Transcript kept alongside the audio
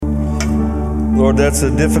Lord, that's a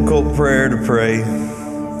difficult prayer to pray.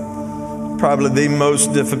 Probably the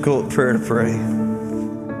most difficult prayer to pray.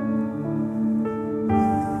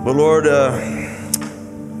 But Lord,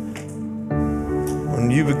 when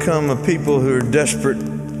you become a people who are desperate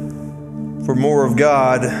for more of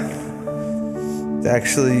God, it's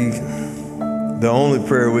actually the only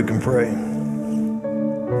prayer we can pray.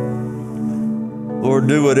 Lord,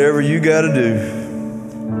 do whatever you got to do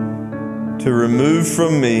to remove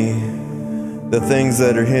from me the things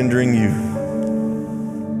that are hindering you.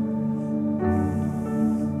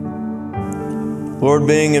 Lord,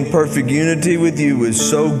 being in perfect unity with you is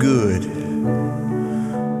so good.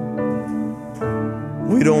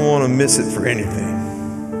 We don't want to miss it for anything.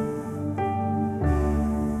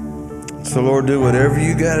 So Lord, do whatever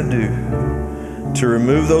you got to do to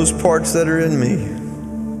remove those parts that are in me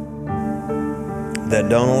that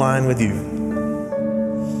don't align with you.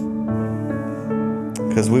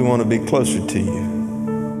 Because we want to be closer to you.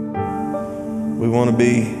 We want to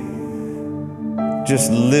be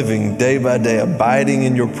just living day by day, abiding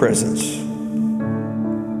in your presence.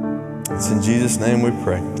 It's in Jesus' name we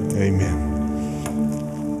pray. Amen.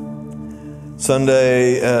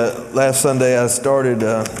 Last Sunday I started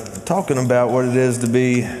talking about what it is to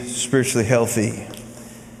be spiritually healthy.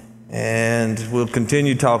 And we'll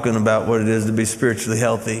continue talking about what it is to be spiritually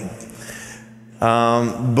healthy.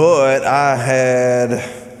 But I had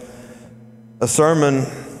a sermon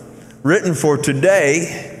written for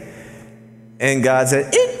today, and God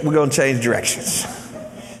said, we're going to change directions.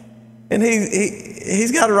 And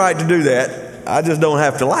he's got a right to do that. I just don't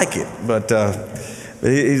have to like it. But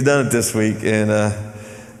he's done it this week, and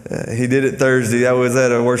he did it Thursday. I was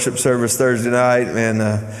at a worship service Thursday night, and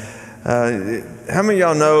how many of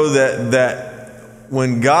y'all know that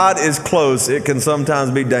when God is close, it can sometimes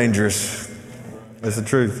be dangerous? That's the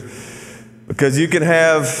truth. Because you can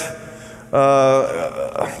have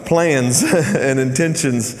plans and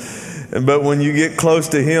intentions, but when you get close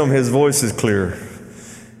to Him, His voice is clear.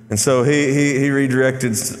 And so he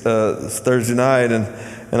redirected Thursday night,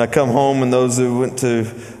 and I come home, and those who went to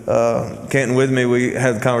Canton with me, we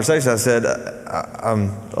had the conversation. I said,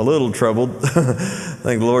 I'm a little troubled. I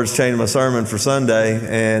think the Lord's changed my sermon for Sunday,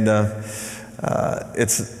 and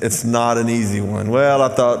it's not an easy one. Well, I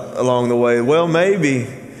thought along the way, well, maybe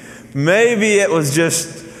it was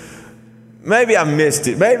just, maybe I missed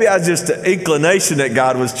it. Maybe I was just an inclination that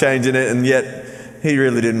God was changing it, and yet He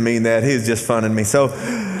really didn't mean that. He was just funning me. So,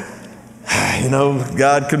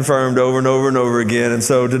 God confirmed over and over and over again. And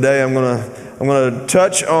so today I'm gonna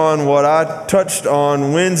touch on what I touched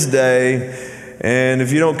on Wednesday. And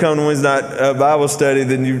if you don't come to Wednesday night Bible study,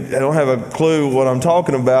 then you don't have a clue what I'm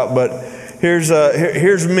talking about. But here's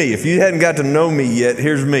me. If you hadn't got to know me yet,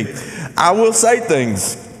 here's me. I will say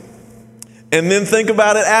things and then think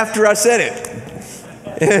about it after I said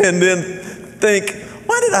it, and then think,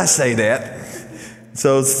 why did I say that?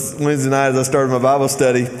 So Wednesday night, as I started my Bible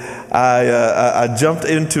study, I jumped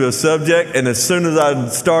into a subject, and as soon as I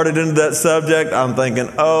started into that subject, I'm thinking,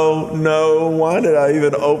 oh no, why did I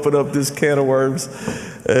even open up this can of worms?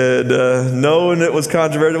 And knowing it was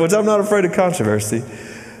controversial, which I'm not afraid of controversy,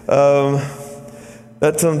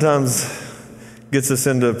 that sometimes gets us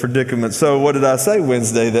into predicaments. So what did I say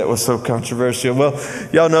Wednesday that was so controversial? Well,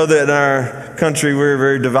 y'all know that in our country we're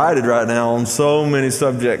very divided right now on so many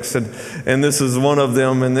subjects, and this is one of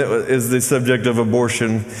them, and it is the subject of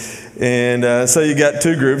abortion. And so you got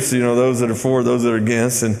two groups, those that are for, those that are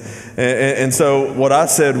against, and so what I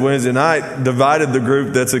said Wednesday night divided the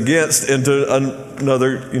group that's against into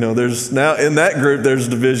another. There's now in that group there's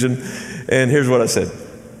division, and here's what I said.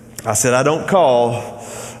 I said I don't call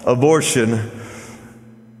abortion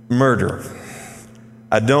murder.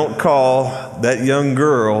 I don't call that young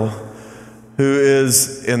girl who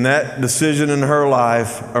is in that decision in her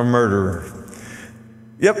life a murderer.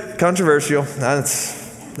 Yep, controversial.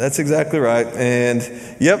 That's exactly right. And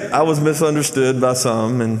yep, I was misunderstood by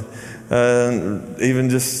some, and even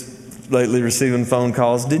just lately receiving phone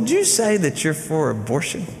calls. Did you say that you're for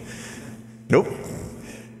abortion? Nope.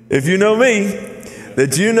 If you know me,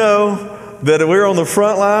 that you know that we're on the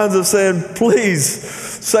front lines of saying, please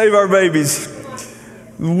save our babies.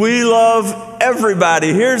 We love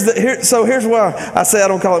everybody. So here's why I say I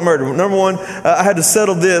don't call it murder. Number one, I had to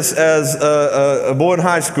settle this as a boy in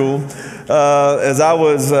high school. As I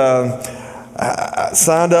was I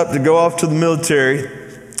signed up to go off to the military,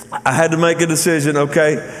 I had to make a decision.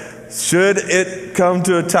 Okay, should it come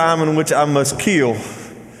to a time in which I must kill,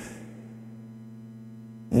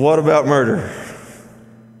 what about murder?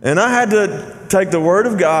 And I had to take the Word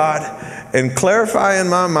of God and clarify in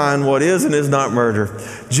my mind what is and is not murder.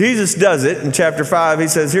 Jesus does it in chapter 5. He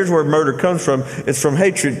says, here's where murder comes from. It's from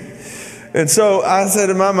hatred. And so I said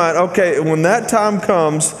in my mind, okay, when that time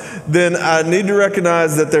comes, then I need to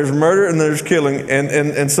recognize that there's murder and there's killing.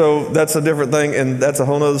 And so that's a different thing, and that's a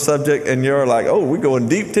whole other subject. And you're like, oh, we're going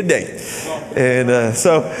deep today. And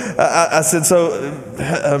so I said,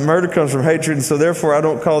 murder comes from hatred, and so therefore I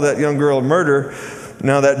don't call that young girl a murderer.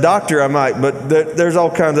 Now that doctor I might, but there's all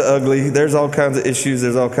kinds of ugly, there's all kinds of issues,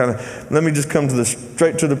 there's all kind of, let me just come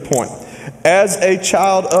straight to the point. As a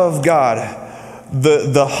child of God,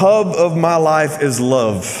 the hub of my life is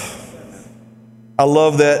love. I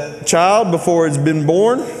love that child before it's been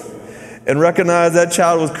born and recognize that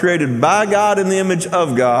child was created by God in the image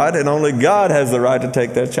of God, and only God has the right to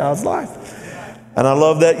take that child's life. And I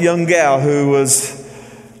love that young gal who was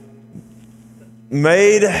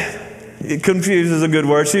made, confused is a good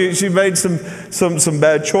word. She made some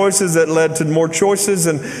bad choices that led to more choices.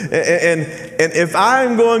 And if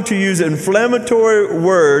I'm going to use inflammatory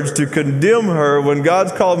words to condemn her when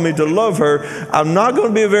God's called me to love her, I'm not going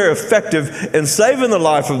to be very effective in saving the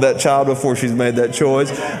life of that child before she's made that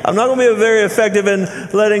choice. I'm not going to be very effective in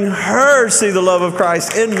letting her see the love of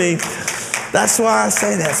Christ in me. That's why I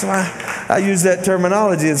say that. That's why I use that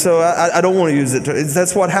terminology. And so I don't want to use it.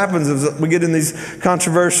 That's what happens is we get in these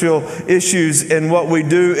controversial issues, and what we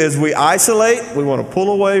do is we isolate. We want to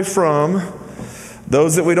pull away from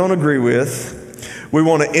those that we don't agree with. We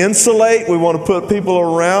want to insulate. We want to put people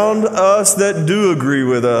around us that do agree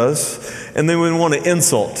with us. And then we want to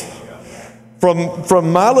insult.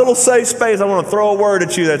 From my little safe space, I want to throw a word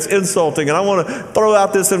at you that's insulting, and I want to throw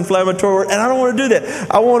out this inflammatory word, and I don't want to do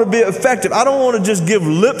that. I want to be effective. I don't want to just give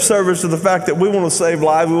lip service to the fact that we want to save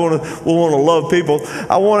lives, we want to love people.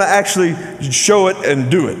 I want to actually show it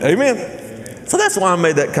and do it. Amen? So that's why I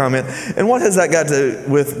made that comment. And what has that got to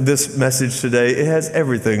do with this message today? It has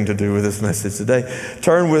everything to do with this message today.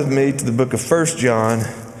 Turn with me to the book of 1 John.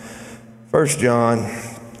 1 John,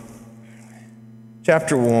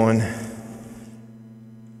 chapter 1.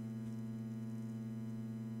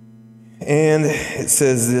 And it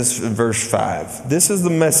says this in verse 5. This is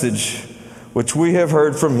the message which we have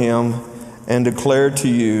heard from him and declare to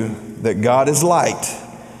you, that God is light,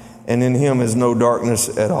 and in him is no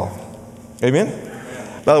darkness at all. Amen?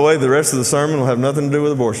 By the way, the rest of the sermon will have nothing to do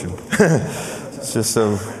with abortion. It's just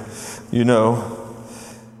so you know.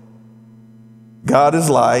 God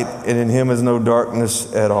is light, and in him is no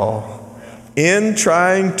darkness at all. In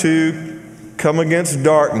trying to come against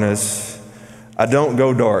darkness, I don't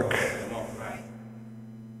go dark.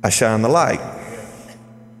 I shine the light.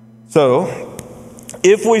 So,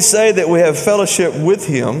 if we say that we have fellowship with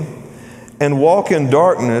him and walk in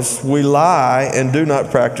darkness, we lie and do not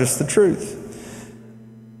practice the truth.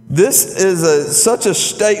 This is such a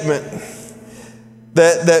statement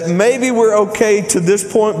that maybe we're okay to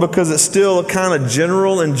this point because it's still kind of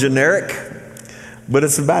general and generic, but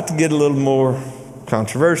it's about to get a little more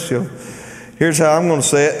controversial. Here's how I'm going to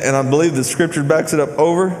say it, and I believe the scripture backs it up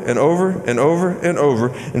over and over and over and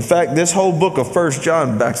over. In fact, this whole book of 1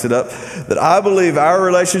 John backs it up, that I believe our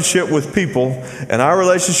relationship with people and our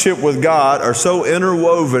relationship with God are so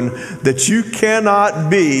interwoven that you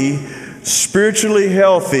cannot be spiritually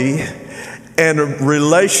healthy and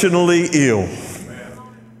relationally ill.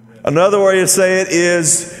 Another way to say it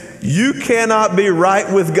is, you cannot be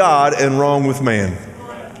right with God and wrong with man.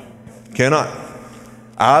 Cannot.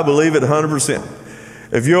 I believe it 100%.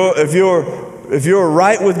 If you're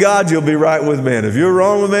right with God, you'll be right with man. If you're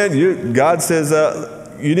wrong with man, God says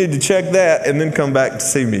you need to check that and then come back to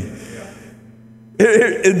see me.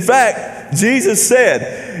 In fact, Jesus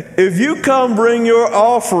said, if you come bring your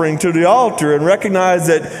offering to the altar and recognize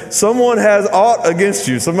that someone has aught against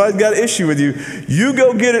you, somebody's got an issue with you, you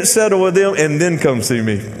go get it settled with them and then come see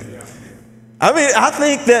me. I mean, I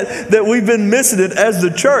think that we've been missing it as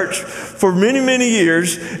the church for many, many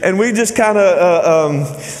years, and we just kind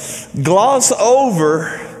of gloss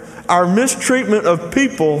over our mistreatment of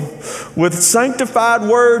people with sanctified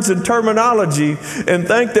words and terminology and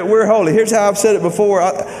think that we're holy. Here's how I've said it before.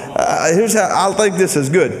 Here's how I think this is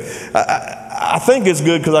good. I think it's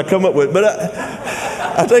good because I come up with it, but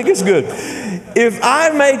I think it's good. If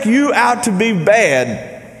I make you out to be bad,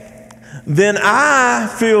 then I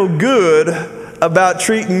feel good about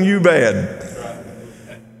treating you bad.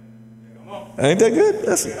 Ain't that good?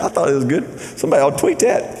 I thought it was good. Somebody ought to tweet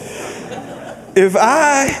that. If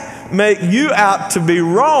I make you out to be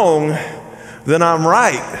wrong, then I'm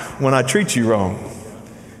right when I treat you wrong.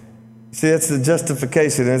 See, that's the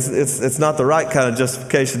justification. It's not the right kind of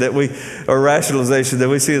justification or rationalization that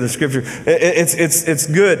we see in the Scripture. It's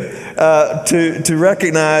good to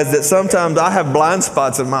recognize that sometimes I have blind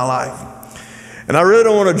spots in my life. And I really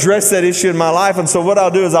don't want to address that issue in my life. And so what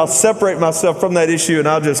I'll do is I'll separate myself from that issue and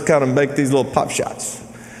I'll just kind of make these little pop shots.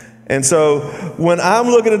 And so when I'm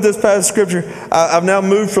looking at this passage of Scripture, I've now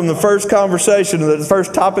moved from the first conversation, the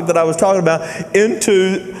first topic that I was talking about,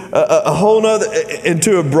 into a whole nother,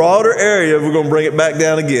 into a broader area. We're going to bring it back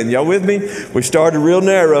down again. Y'all with me? We started real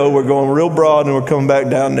narrow, we're going real broad, and we're coming back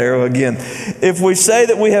down narrow again. If we say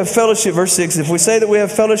that we have fellowship, verse 6, if we say that we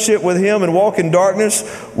have fellowship with Him and walk in darkness,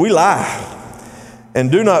 we lie and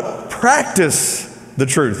do not practice the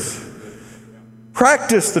truth.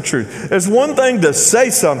 Practice the truth. There's one thing to say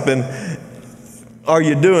something. Are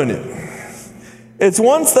you doing it? It's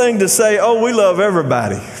one thing to say, oh, we love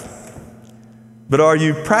everybody. But are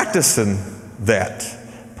you practicing that?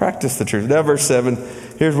 Practice the truth. Now verse 7,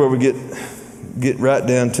 here's where we get right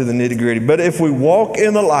down to the nitty gritty. But if we walk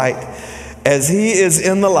in the light as He is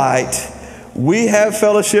in the light, we have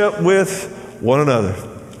fellowship with one another.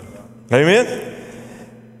 Amen?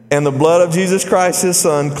 And the blood of Jesus Christ, His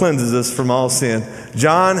Son, cleanses us from all sin.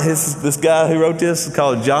 John, this guy who wrote this is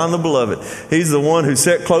called John the Beloved. He's the one who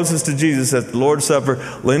sat closest to Jesus at the Lord's Supper,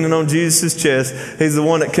 leaning on Jesus' chest. He's the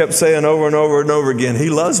one that kept saying over and over and over again, He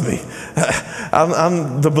loves me.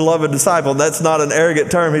 I'm the beloved disciple. That's not an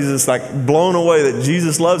arrogant term. He's just like blown away that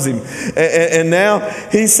Jesus loves him. And now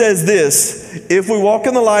he says this, if we walk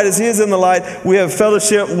in the light as He is in the light, we have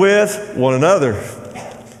fellowship with one another.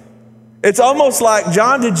 It's almost like,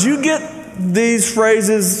 John, did you get these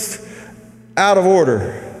phrases out of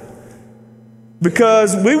order?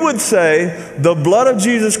 Because we would say the blood of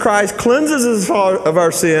Jesus Christ cleanses us of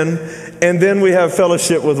our sin, and then we have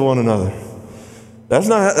fellowship with one another. That's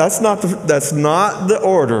not the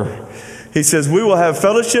order. He says we will have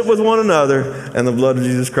fellowship with one another, and the blood of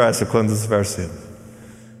Jesus Christ will cleanse us of our sin.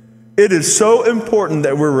 It is so important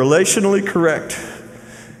that we're relationally correct.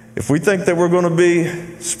 If we think that we're going to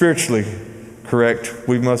be spiritually correct,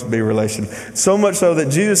 we must be relational. So much so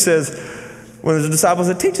that Jesus says, when the disciples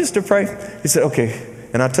said, teach us to pray, He said, okay,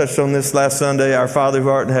 and I touched on this last Sunday, our Father who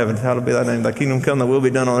art in heaven, hallowed be thy name, thy kingdom come, thy will be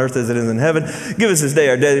done on earth as it is in heaven. Give us this day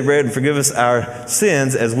our daily bread and forgive us our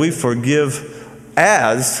sins as we forgive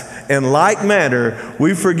in like manner,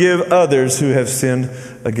 we forgive others who have sinned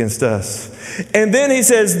against us. And then He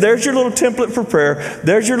says, there's your little template for prayer.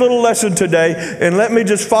 There's your little lesson today. And let me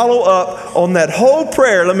just follow up on that whole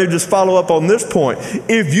prayer. Let me just follow up on this point.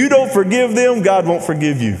 If you don't forgive them, God won't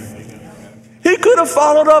forgive you. He could have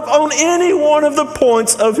followed up on any one of the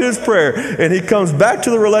points of His prayer. And He comes back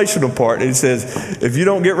to the relational part. And He says, if you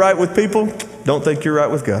don't get right with people, don't think you're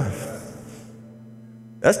right with God.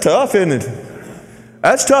 That's tough, isn't it?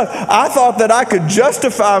 That's tough. I thought that I could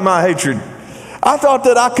justify my hatred. I thought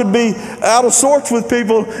that I could be out of sorts with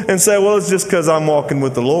people and say, well, it's just because I'm walking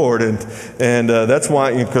with the Lord. And that's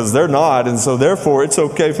why, because they're not. And so therefore, it's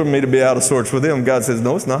okay for me to be out of sorts with them. God says,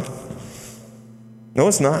 no, it's not. No,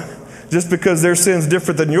 it's not. Just because their sin's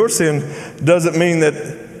different than your sin doesn't mean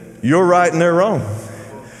that you're right and they're wrong.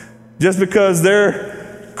 Just because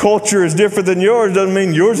their culture is different than yours doesn't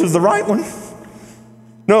mean yours is the right one.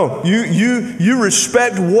 No, you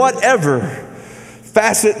respect whatever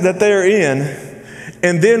facet that they're in.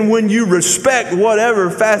 And then when you respect whatever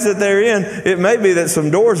facet they're in, it may be that some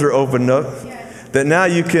doors are opened up that now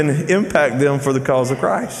you can impact them for the cause of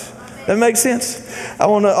Christ. That makes sense. I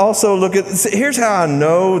want to also look at, here's how I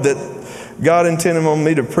know that God intended on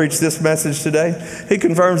me to preach this message today. He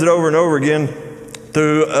confirms it over and over again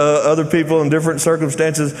through other people in different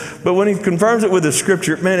circumstances. But when He confirms it with the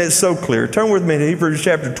Scripture, man, it's so clear. Turn with me to Hebrews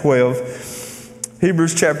chapter 12.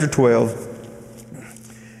 Hebrews chapter 12.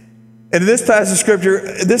 And in this passage of Scripture,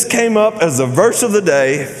 this came up as the verse of the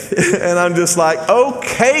day. And I'm just like,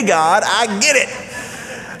 okay, God, I get it.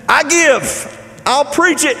 I give. I'll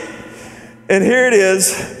preach it. And here it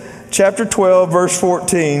is, chapter 12, verse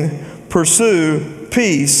 14. Pursue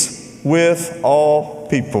peace with all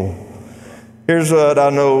people. Here's what I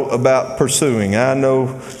know about pursuing. I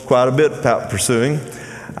know quite a bit about pursuing.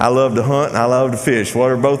 I love to hunt and I love to fish.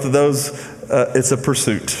 What are both of those? It's a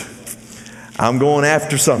pursuit. I'm going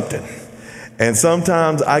after something. And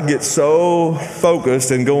sometimes I get so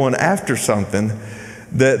focused in going after something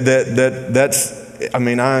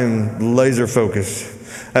I'm laser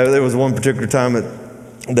focused. There was one particular time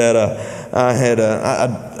that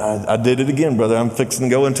I did it again, brother. I'm fixing to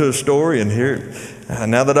go into a story, and here,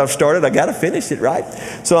 now that I've started, I got to finish it, right?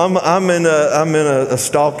 So I'm in a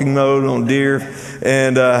stalking mode on deer,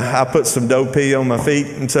 and I put some doe pee on my feet,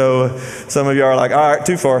 and so some of you are like, all right,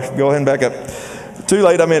 too far. Go ahead and back up. Too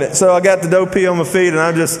late, I'm in it. So I got the doe pee on my feet, and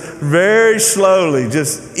I'm just very slowly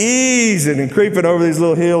just easing and creeping over these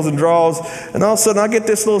little hills and draws, and all of a sudden I get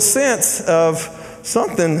this little sense of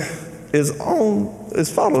something is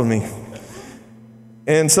following me.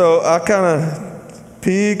 And so I kind of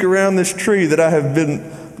peek around this tree that I have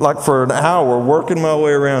been like for an hour working my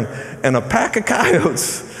way around, and a pack of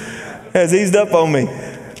coyotes has eased up on me.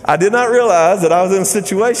 I did not realize that I was in a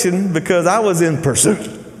situation because I was in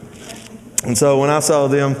pursuit. And so when I saw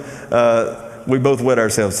them, we both wet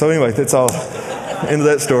ourselves. So anyway, that's all into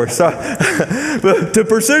that story. So, but to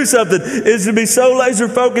pursue something is to be so laser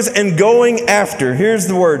focused and going after. Here's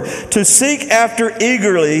the word: to seek after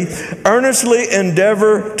eagerly, earnestly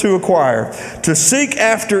endeavor to acquire. To seek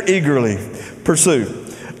after eagerly, pursue.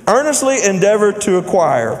 Earnestly endeavor to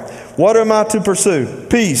acquire. What am I to pursue?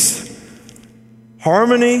 Peace,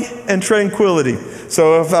 harmony, and tranquility.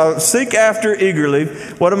 So if I seek after eagerly,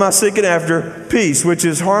 what am I seeking after? Peace, which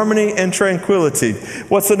is harmony and tranquility.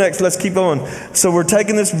 What's the next? Let's keep on. So we're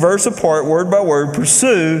taking this verse apart, word by word.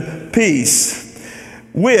 Pursue peace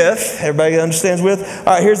with, everybody understands with?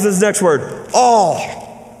 All right, here's this next word, all.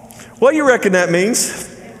 What do you reckon that means?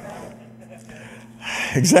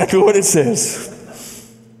 Exactly what it says.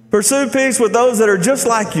 Pursue peace with those that are just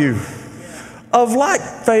like you, of like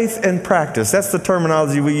faith and practice. That's the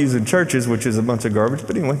terminology we use in churches, which is a bunch of garbage.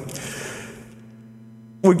 But anyway,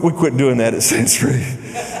 we quit doing that at Century.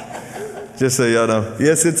 Just so y'all know.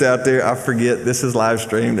 Yes, it's out there. I forget this is live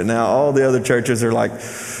streamed, and now all the other churches are like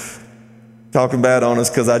talking bad on us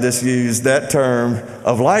because I just used that term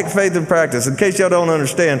of like faith and practice. In case y'all don't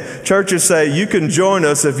understand, churches say you can join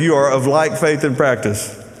us if you are of like faith and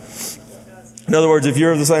practice. In other words, if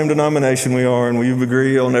you're of the same denomination we are and we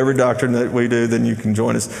agree on every doctrine that we do, then you can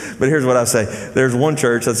join us. But here's what I say. There's one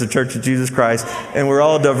church, that's the Church of Jesus Christ, and we're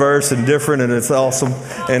all diverse and different, and it's awesome,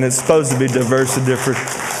 and it's supposed to be diverse and different.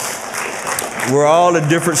 We're all at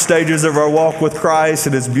different stages of our walk with Christ,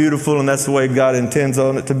 and it's beautiful, and that's the way God intends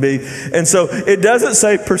on it to be. And so it doesn't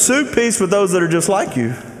say pursue peace with those that are just like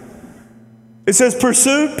you. It says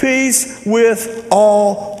pursue peace with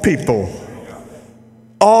all people.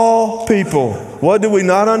 All people. What do we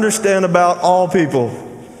not understand about all people?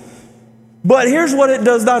 But here's what it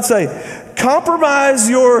does not say. Compromise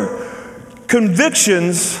your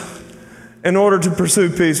convictions in order to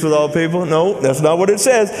pursue peace with all people. No, that's not what it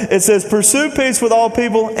says. It says pursue peace with all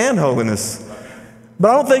people and holiness.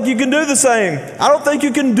 But I don't think you can do the same. I don't think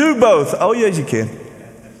you can do both. Oh, yes, you can.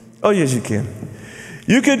 Oh, yes, you can.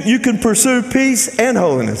 You can pursue peace and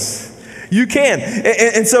holiness. You can.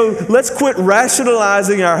 And so let's quit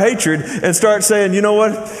rationalizing our hatred and start saying, you know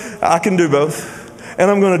what? I can do both. And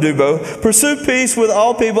I'm going to do both. Pursue peace with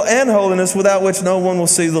all people and holiness, without which no one will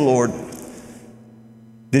see the Lord.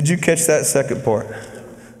 Did you catch that second part?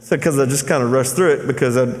 Because I just kind of rushed through it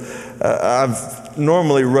because I've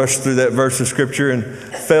normally rushed through that verse of Scripture and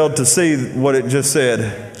failed to see what it just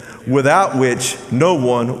said. Without which no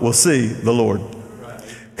one will see the Lord.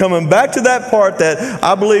 Coming back to that part that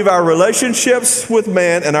I believe our relationships with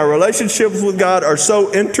man and our relationships with God are so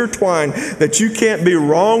intertwined that you can't be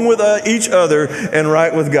wrong with each other and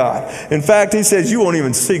right with God. In fact, he says you won't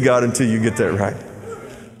even see God until you get that right.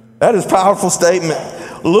 That is a powerful statement.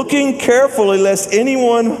 Looking carefully lest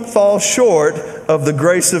anyone fall short of the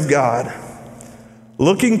grace of God.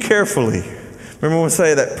 Looking carefully. Remember when we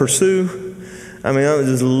say that pursue? I mean, I was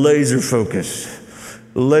just laser focused.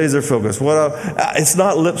 Laser focus. It's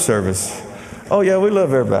not lip service. Oh yeah, we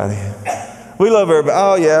love everybody. We love everybody.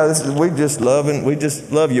 Oh yeah, we just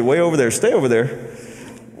love you way over there. Stay over there.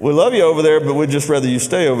 We love you over there, but we'd just rather you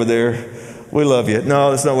stay over there. We love you.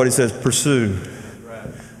 No, that's not what he says. Pursue.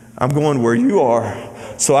 I'm going where you are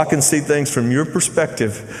so I can see things from your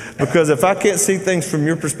perspective. Because if I can't see things from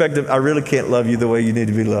your perspective, I really can't love you the way you need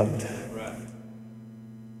to be loved.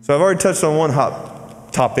 So I've already touched on one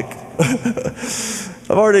hot topic.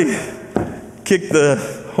 I've already kicked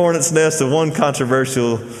the hornet's nest of one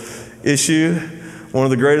controversial issue, one of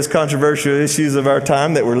the greatest controversial issues of our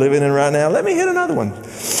time that we're living in right now. Let me hit another one.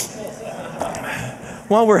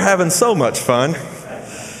 While we're having so much fun,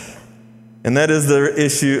 and that is the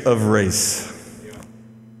issue of race.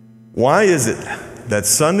 Why is it that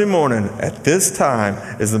Sunday morning at this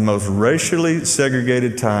time is the most racially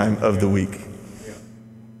segregated time of the week?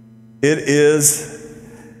 It is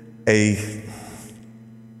a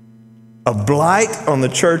blight on the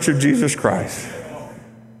Church of Jesus Christ.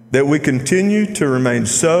 that we continue to remain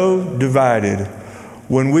so divided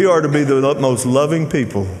when we are to be the most loving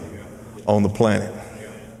people on the planet.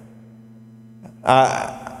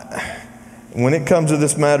 When it comes to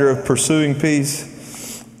this matter of pursuing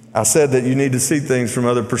peace, I said that you need to see things from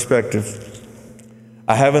other perspectives.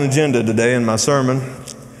 I have an agenda today in my sermon.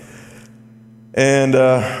 And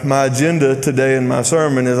my agenda today in my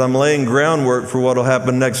sermon is I'm laying groundwork for what will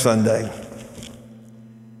happen next Sunday.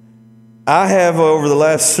 I have, over the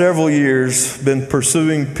last several years, been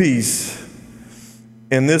pursuing peace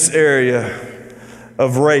in this area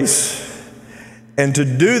of race. And to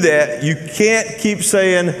do that, you can't keep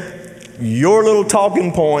saying your little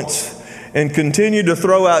talking points and continue to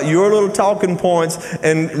throw out your little talking points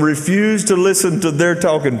and refuse to listen to their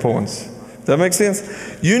talking points. Does that make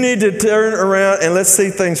sense? You need to turn around and let's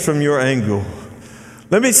see things from your angle.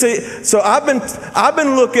 Let me see. So I've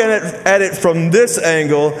been looking at it from this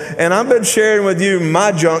angle, and I've been sharing with you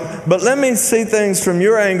my junk, but let me see things from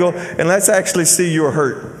your angle, and let's actually see your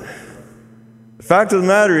hurt. The fact of the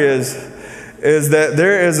matter is that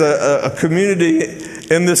there is a community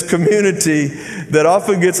in this community that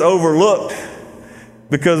often gets overlooked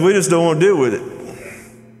because we just don't want to deal with it.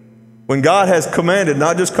 When God has commanded,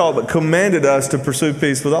 not just called, but commanded us to pursue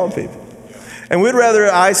peace with all people. And we'd rather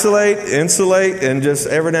isolate, insulate, and just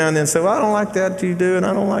every now and then say, well, I don't like that you do, and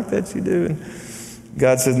I don't like that you do. And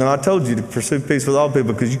God says, no, I told you to pursue peace with all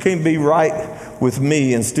people because you can't be right with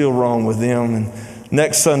me and still wrong with them. And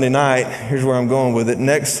next Sunday night, here's where I'm going with it.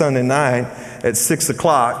 Next Sunday night at 6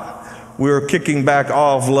 o'clock, we're kicking back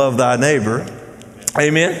off Love Thy Neighbor.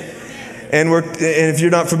 Amen. And if you're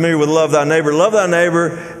not familiar with Love Thy Neighbor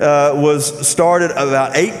was started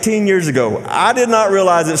about 18 years ago. I did not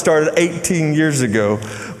realize it started 18 years ago,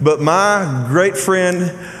 but my great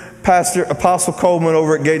friend, Pastor Apostle Coleman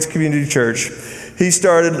over at Gates Community Church, he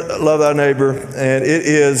started Love Thy Neighbor, and it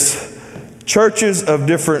is churches of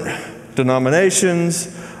different denominations,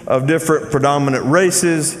 of different predominant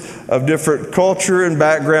races, of different culture and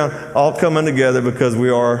background, all coming together because we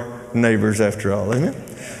are neighbors after all. Amen.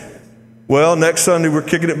 Well, next Sunday, we're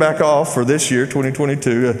kicking it back off for this year,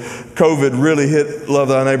 2022. COVID really hit Love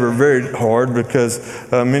Thy Neighbor very hard because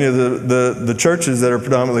many of the churches that are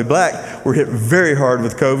predominantly black were hit very hard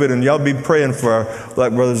with COVID. And y'all be praying for our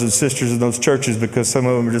black brothers and sisters in those churches because some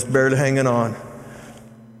of them are just barely hanging on.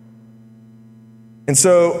 And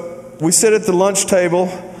so we sit at the lunch table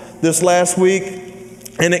this last week,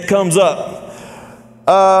 and it comes up.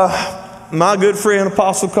 My good friend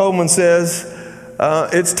Apostle Coleman says,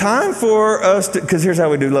 it's time for us to, because here's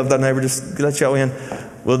how we do Love Thy Neighbor, just let y'all in.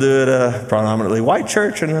 We'll do it a predominantly white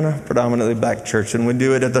church and then a predominantly black church. And we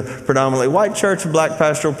do it at the predominantly white church, a black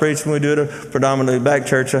pastoral preach, and we do it at a predominantly black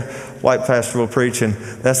church, a white pastoral preach. And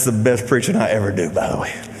that's the best preaching I ever do, by the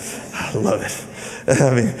way. I love it.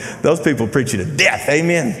 I mean, those people preach you to death.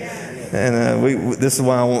 Amen. And this is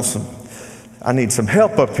why I need some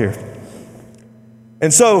help up here.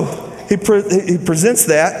 And so he presents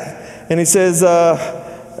that. And he says,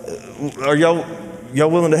 are y'all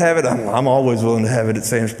willing to have it? I'm always willing to have it at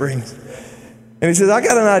Sand Springs. And he says, I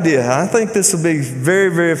got an idea. I think this will be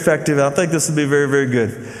very, very effective. I think this will be very, very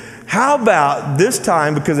good. How about this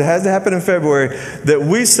time, because it has to happen in February, that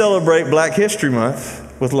we celebrate Black History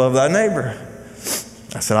Month with Love Thy Neighbor?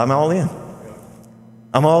 I said, I'm all in.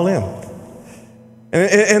 I'm all in.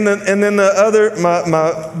 And then the other, my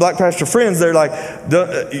black pastor friends, they're like,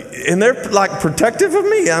 and they're like protective of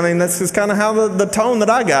me. I mean, that's just kind of how the tone that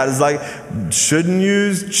I got is like, shouldn't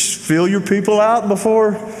you feel your people out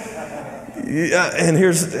before?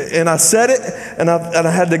 And I said it, and I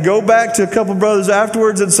had to go back to a couple brothers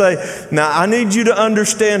afterwards and say, now I need you to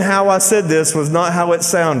understand how I said this was not how it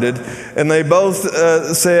sounded. And they both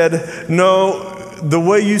said, no, the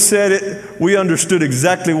way you said it, we understood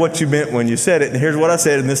exactly what you meant when you said it. And here's what I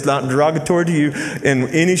said, and this is not derogatory to you in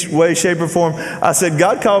any way, shape, or form. I said,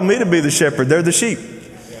 God called me to be the shepherd. They're the sheep.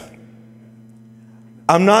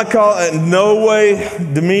 I'm not in no way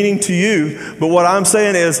demeaning to you, but what I'm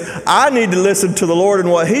saying is I need to listen to the Lord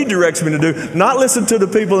and what He directs me to do, not listen to the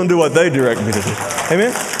people and do what they direct me to do.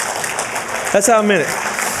 Amen? That's how I meant it.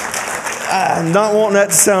 I'm not wanting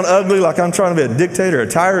that to sound ugly, like I'm trying to be a dictator, a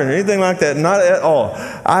tyrant, or anything like that. Not at all.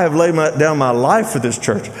 I have laid down my life for this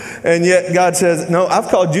church. And yet God says, no, I've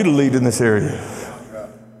called you to lead in this area.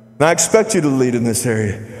 And I expect you to lead in this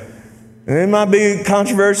area. And it might be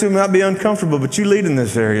controversial, it might be uncomfortable, but you lead in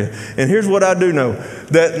this area. And here's what I do know,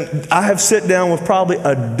 that I have sat down with probably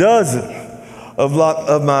a dozen of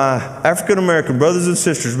my African-American brothers and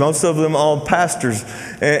sisters, most of them all pastors,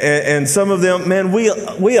 and some of them, man,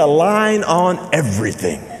 we align on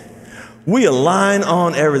everything. We align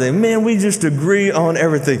on everything. Man, we just agree on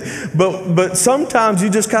everything. But sometimes you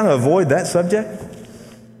just kind of avoid that subject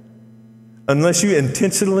unless you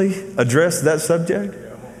intentionally address that subject.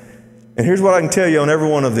 And here's what I can tell you on every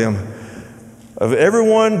one of them. Of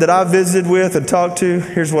everyone that I visited with and talked to,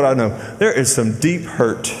 here's what I know. There is some deep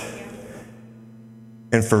hurt,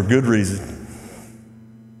 and for good reason.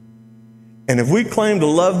 And if we claim to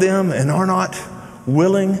love them and are not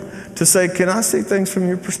willing to say, can I see things from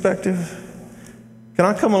your perspective? Can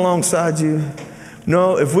I come alongside you?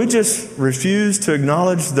 No, if we just refuse to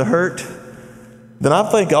acknowledge the hurt, then I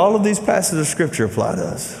think all of these passages of Scripture apply to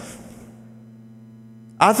us.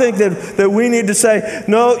 I think that we need to say,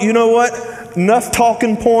 no, you know what? Enough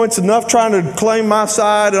talking points, enough trying to claim my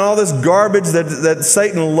side and all this garbage that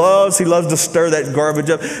Satan loves. He loves to stir that garbage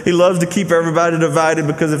up. He loves to keep everybody divided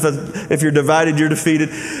because if you're divided, you're defeated.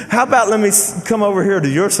 How about let me come over here to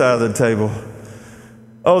your side of the table?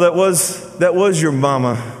 Oh, that was your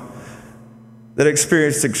mama that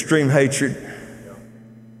experienced extreme hatred.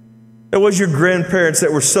 That was your grandparents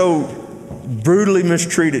that were so brutally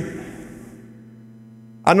mistreated.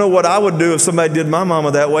 I know what I would do if somebody did my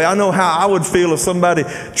mama that way. I know how I would feel if somebody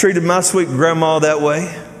treated my sweet grandma that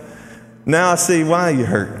way. Now I see why you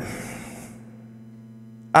hurt.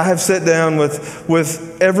 I have sat down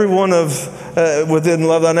with every one of within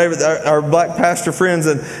Love Thy Neighbor, our black pastor friends,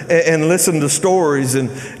 and listened to stories.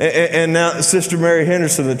 And now Sister Mary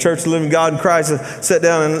Henderson, the Church of the Living God in Christ, sat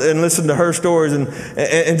down and listened to her stories. And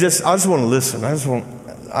I just want to listen.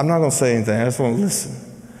 I'm not going to say anything. I just want to listen.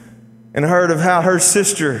 And heard of how her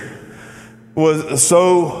sister was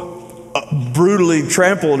so brutally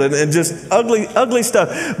trampled and just ugly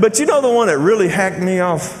stuff. But you know the one that really hacked me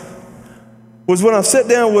off was when I sat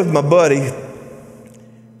down with my buddy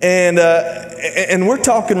and we're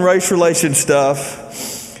talking race relation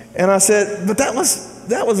stuff. And I said, but that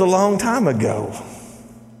was a long time ago.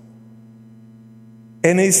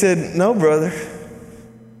 And he said, no, brother,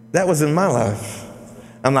 that was in my life.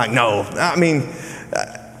 I'm like, no, I mean,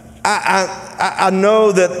 I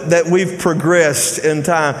know that we've progressed in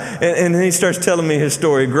time. And he starts telling me his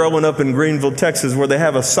story, growing up in Greenville, Texas, where they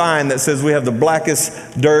have a sign that says we have the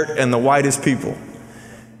blackest dirt and the whitest people.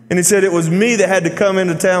 And he said it was me that had to come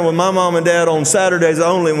into town with my mom and dad on Saturdays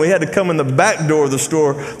only, and we had to come in the back door of the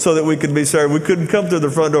store so that we could be served. We couldn't come through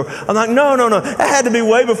the front door. I'm like, no, that had to be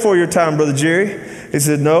way before your time, Brother Jerry. He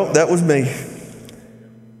said, no, that was me.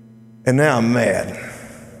 And now I'm mad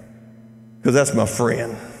because that's my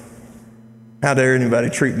friend. How dare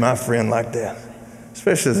anybody treat my friend like that?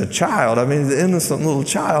 Especially as a child. I mean, the innocent little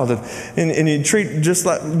child. And you treat just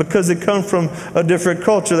like, because they come from a different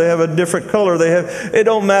culture, they have a different color. It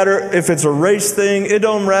don't matter if it's a race thing. It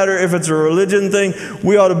don't matter if it's a religion thing.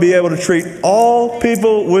 We ought to be able to treat all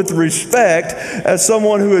people with respect as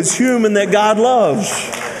someone who is human that God loves.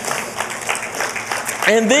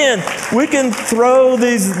 And then we can throw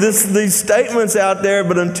these statements out there,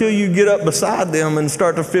 but until you get up beside them and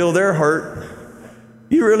start to feel their hurt,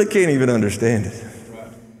 you really can't even understand it.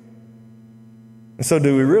 And so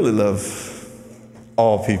do we really love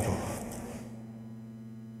all people?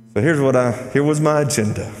 So here was my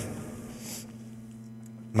agenda.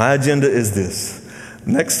 My agenda is this.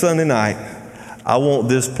 Next Sunday night, I want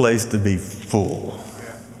this place to be full.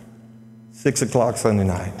 6 o'clock Sunday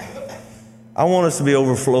night. I want us to be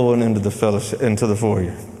overflowing into the fellowship, into the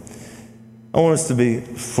foyer. I want us to be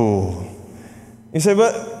full. You say,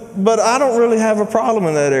 but I don't really have a problem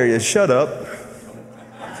in that area. Shut up.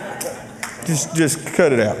 Just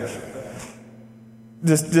cut it out.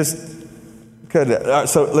 Just cut it out. All right,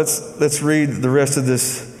 so let's read the rest of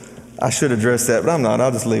this. I should address that, but I'm not.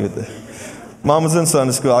 I'll just leave it there. Mama's in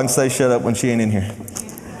Sunday school. I can say shut up when she ain't in here.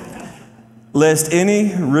 Lest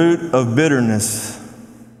any root of bitterness,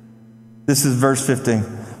 this is verse 15.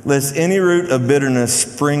 Lest any root of bitterness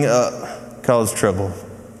spring up, cause trouble.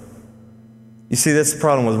 You see, that's the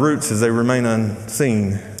problem with roots, is they remain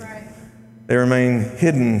unseen. Right. They remain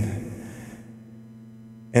hidden.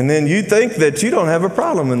 And then you think that you don't have a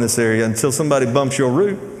problem in this area until somebody bumps your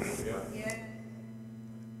root. Yeah.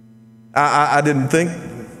 I didn't think,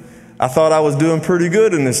 I thought I was doing pretty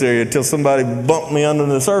good in this area until somebody bumped me under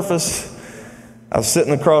the surface. I was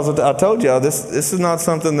sitting across, I told y'all, this is not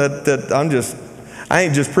something that I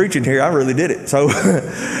ain't just preaching here, I really did it. So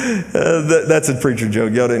that's a preacher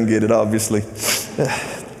joke. Y'all didn't get it, obviously.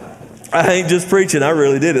 I ain't just preaching, I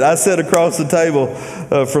really did it. I sat across the table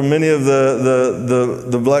from many of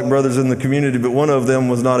the black brothers in the community, but one of them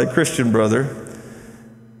was not a Christian brother.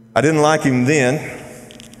 I didn't like him then.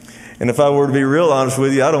 And if I were to be real honest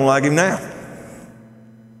with you, I don't like him now.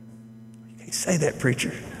 You can't say that, preacher.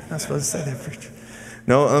 You're not supposed to say that, preacher.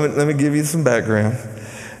 No, let me give you some background.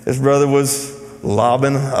 This brother was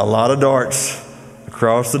lobbing a lot of darts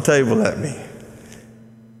across the table at me.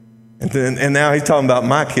 And now he's talking about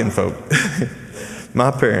my kinfolk,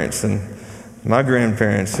 my parents and my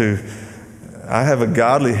grandparents, who I have a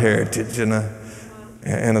godly heritage and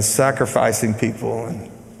a sacrificing people.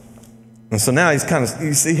 And so now he's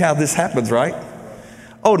you see how this happens, right?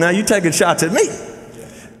 Oh, now you taking shots at me.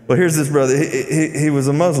 Well, here's this brother. He was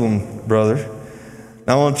a Muslim brother.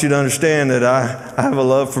 I want you to understand that I have a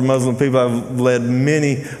love for Muslim people. I've led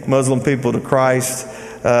many Muslim people to Christ.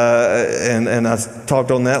 And I talked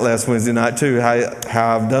on that last Wednesday night too,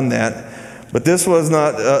 how I've done that. But this was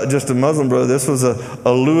not just a Muslim brother. This was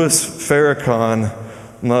a Louis Farrakhan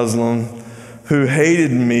Muslim who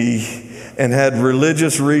hated me and had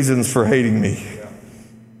religious reasons for hating me.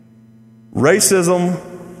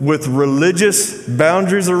 Racism with religious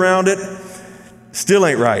boundaries around it still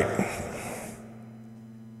ain't right.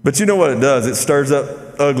 But you know what it does? It stirs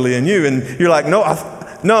up ugly in you. And you're like, no,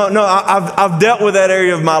 I've dealt with that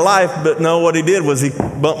area of my life. But no, what he did was he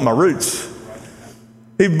bumped my roots.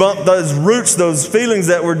 He bumped those roots, those feelings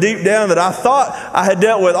that were deep down that I thought I had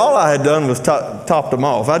dealt with. All I had done was topped them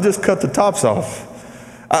off. I just cut the tops off.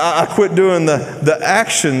 I quit doing the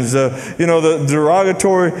actions, the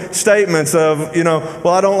derogatory statements of, well,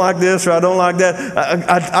 I don't like this or I don't like that.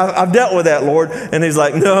 I've dealt with that, Lord. And he's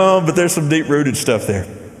like, no, but there's some deep-rooted stuff there.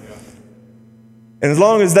 And as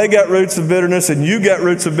long as they got roots of bitterness and you got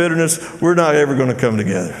roots of bitterness, we're not ever going to come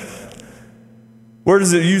together. Where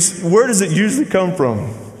does it usually come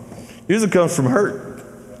from? Usually comes from hurt.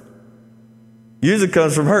 Usually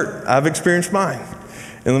comes from hurt. I've experienced mine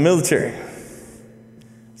in the military.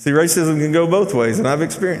 See, racism can go both ways, and I've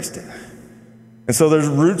experienced it. And so there's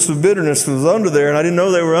roots of bitterness that was under there, and I didn't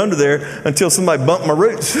know they were under there until somebody bumped my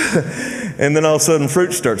roots. And then all of a sudden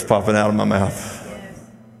fruit starts popping out of my mouth.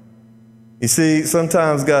 You see,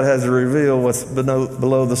 sometimes God has to reveal what's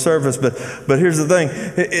below the surface, but here's the thing.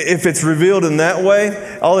 If it's revealed in that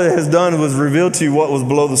way, all it has done was reveal to you what was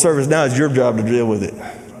below the surface. Now it's your job to deal with it.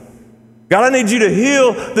 God, I need you to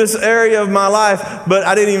heal this area of my life, but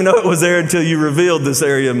I didn't even know it was there until you revealed this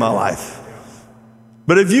area of my life.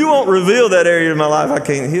 But if you won't reveal that area of my life, I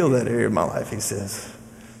can't heal that area of my life, he says.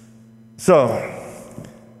 So,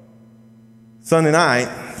 Sunday night,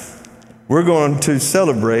 we're going to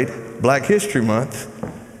celebrate Black History Month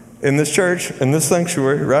in this church, in this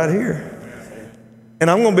sanctuary right here. And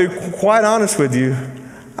I'm going to be quite honest with you.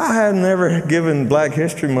 I have never given Black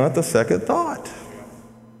History Month a second thought.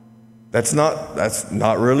 That's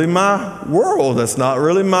not really my world. That's not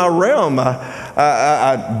really my realm.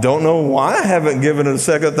 I don't know why I haven't given it a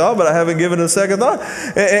second thought, but I haven't given it a second thought.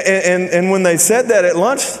 And when they said that at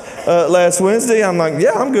lunch last Wednesday, I'm like,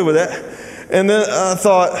 yeah, I'm good with that. And then I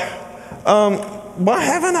thought, why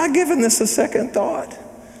haven't I given this a second thought?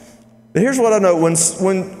 But here's what I know.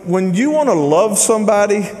 When you want to love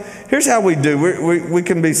somebody, here's how we do. We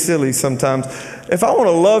can be silly sometimes. If I want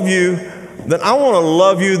to love you, then I want to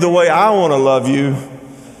love you the way I want to love you,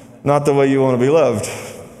 not the way you want to be loved.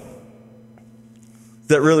 Is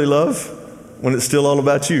that really love when it's still all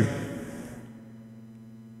about you?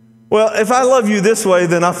 Well, if I love you this way,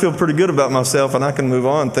 then I feel pretty good about myself and I can move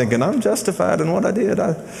on thinking I'm justified in what I did.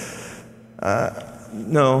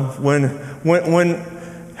 No.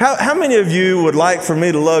 How many of you would like for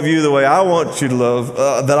me to love you the way I want you to love,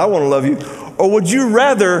 that I want to love you? Or would you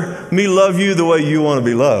rather me love you the way you want to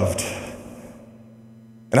be loved?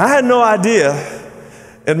 And I had no idea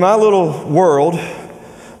in my little world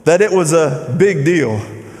that it was a big deal.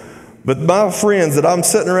 But my friends that I'm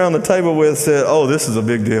sitting around the table with said, oh, this is a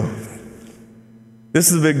big deal.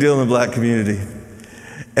 This is a big deal in the Black community.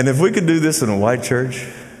 And if we could do this in a white church,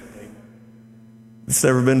 it's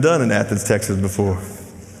never been done in Athens, Texas before.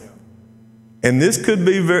 And this could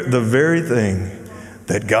be the very thing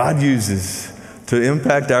that God uses to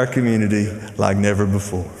impact our community like never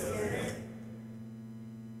before.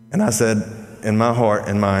 And I said, in my heart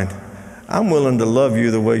and mind, I'm willing to love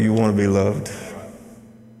you the way you want to be loved,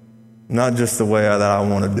 not just the way that I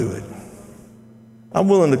want to do it. I'm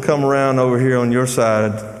willing to come around over here on your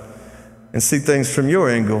side and see things from your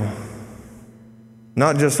angle,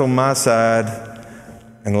 not just on my side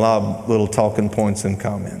and lob little talking points and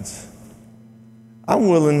comments. I'm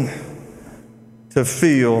willing to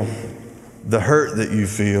feel the hurt that you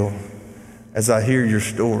feel as I hear your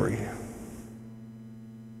story.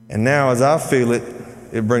 And now as I feel it,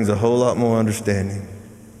 it brings a whole lot more understanding.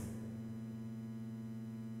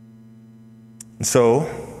 And so,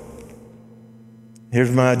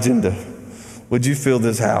 here's my agenda. Would you fill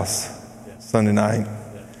this house Sunday night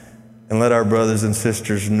and let our brothers and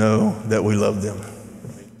sisters know that we love them?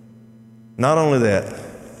 Not only that,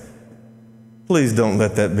 please don't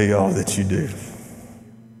let that be all that you do.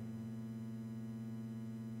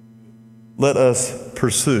 Let us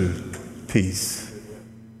pursue peace.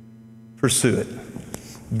 Pursue it.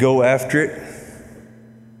 Go after it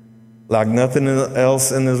like nothing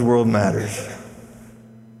else in this world matters.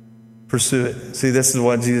 Pursue it. See, this is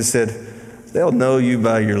what Jesus said. They'll know you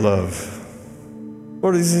by your love.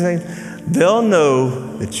 What is he saying? They'll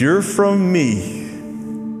know that you're from me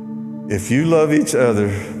if you love each other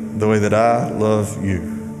the way that I love you.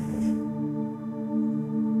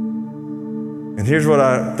 And here's what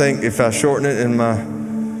I think, if I shorten it in my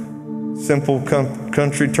simple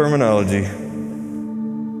country terminology,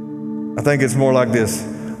 I think it's more like this.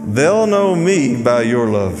 They'll know me by your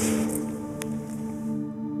love.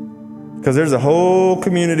 Because there's a whole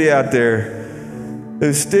community out there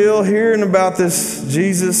who's still hearing about this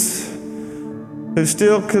Jesus, who's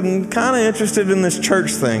still kind of interested in this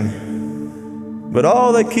church thing. But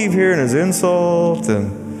all they keep hearing is insult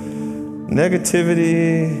and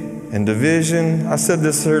negativity and division. I said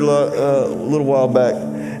this here a little while back.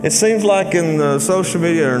 It seems like in the social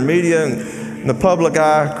media or media and in the public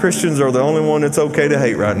eye, Christians are the only one that's okay to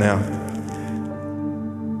hate right now.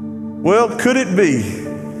 Well, could it be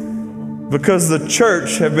because the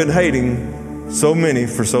church have been hating so many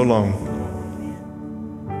for so long?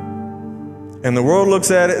 And the world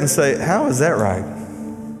looks at it and say, how is that right?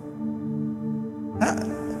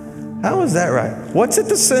 How is that right? What's at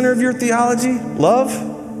the center of your theology? Love?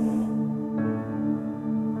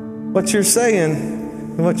 What you're saying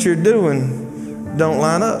and what you're doing don't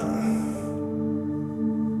line up.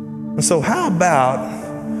 And so how about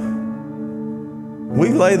we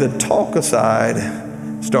lay the talk aside,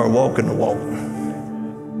 start walking the walk.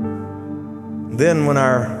 Then when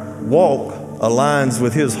our walk aligns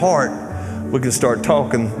with his heart, we can start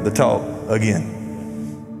talking the talk again.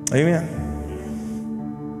 Amen.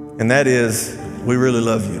 And that is, we really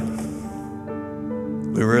love you.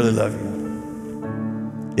 We really love you.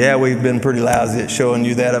 Yeah, we've been pretty lousy at showing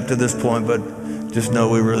you that up to this point, but just know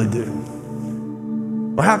we really do.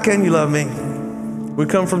 Well, how can you love me? We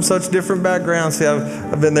come from such different backgrounds. See,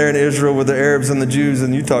 I've been there in Israel with the Arabs and the Jews,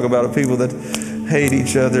 and you talk about a people that hate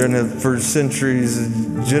each other and have for centuries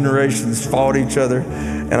and generations fought each other.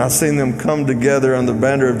 And I've seen them come together under the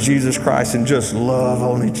banner of Jesus Christ and just love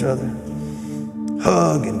on each other.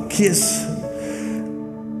 Hug and kiss.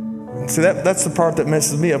 See, that's the part that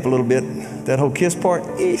messes me up a little bit. That whole kiss part.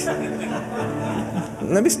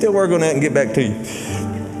 Let me still work on that and get back to you.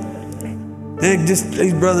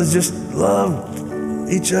 These brothers just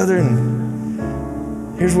love each other.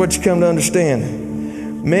 And here's what you come to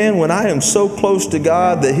understand. Man, when I am so close to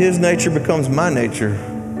God that his nature becomes my nature,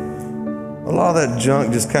 a lot of that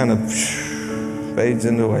junk just kind of fades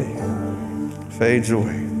away. Fades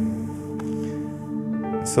away.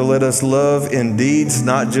 So let us love in deeds,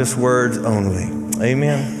 not just words only.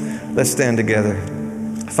 Amen. Let's stand together.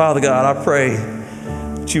 Father God, I pray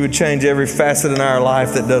that you would change every facet in our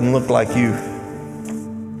life that doesn't look like you.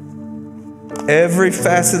 Every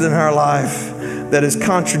facet in our life that is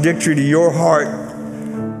contradictory to your heart.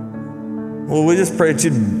 Well, we just pray that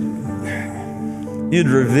you'd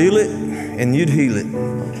reveal it and you'd heal it.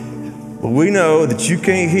 But we know that you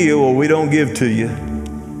can't heal what we don't give to you.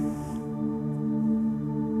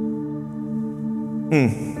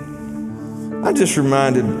 I'm just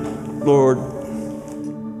reminded, Lord,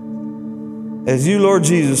 as you, Lord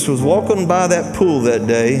Jesus, was walking by that pool that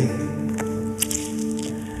day,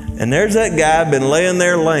 and there's that guy been laying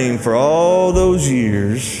there lame for all those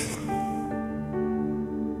years.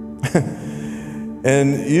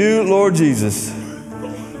 And you, Lord Jesus,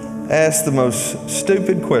 asked the most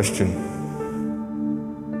stupid question.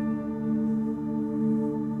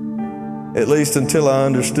 At least until I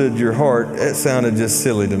understood your heart, it sounded just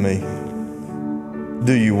silly to me.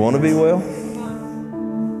 Do you want to be well?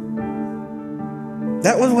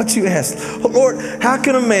 That was what you asked. Oh, Lord, how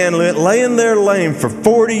can a man laying there lame for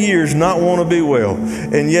 40 years not want to be well?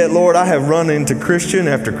 And yet, Lord, I have run into Christian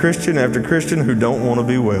after Christian after Christian who don't want to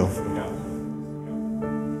be well.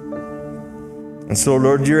 And so,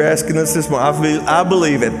 Lord, you're asking us this morning. I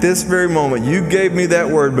believe at this very moment you gave me that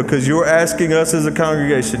word because you're asking us as a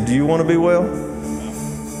congregation, do you want to be well?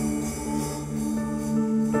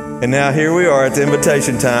 And now here we are at the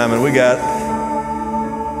invitation time, and we got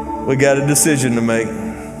a decision to make.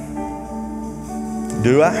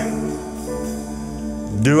 Do I?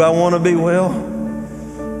 Do I want to be well?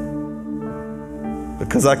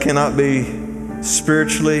 Because I cannot be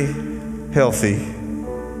spiritually healthy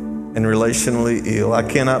and relationally ill. I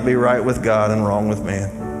cannot be right with God and wrong with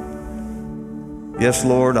man. Yes,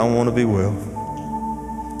 Lord, I want to be well.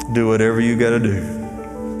 Do whatever you got to do.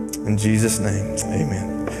 In Jesus' name,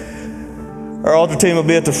 amen. Our altar team will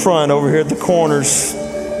be at the front over here at the corners.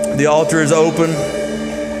 The altar is open.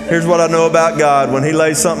 Here's what I know about God. When He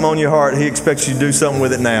lays something on your heart, He expects you to do something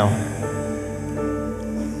with it now.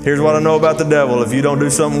 Here's what I know about the devil. If you don't do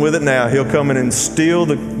something with it now, he'll come in and steal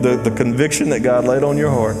the conviction that God laid on your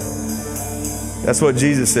heart. That's what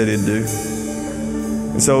Jesus said He'd do.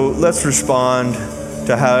 And so let's respond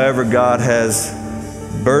to however God has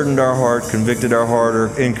burdened our heart, convicted our heart,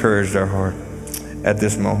 or encouraged our heart at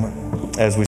this moment as we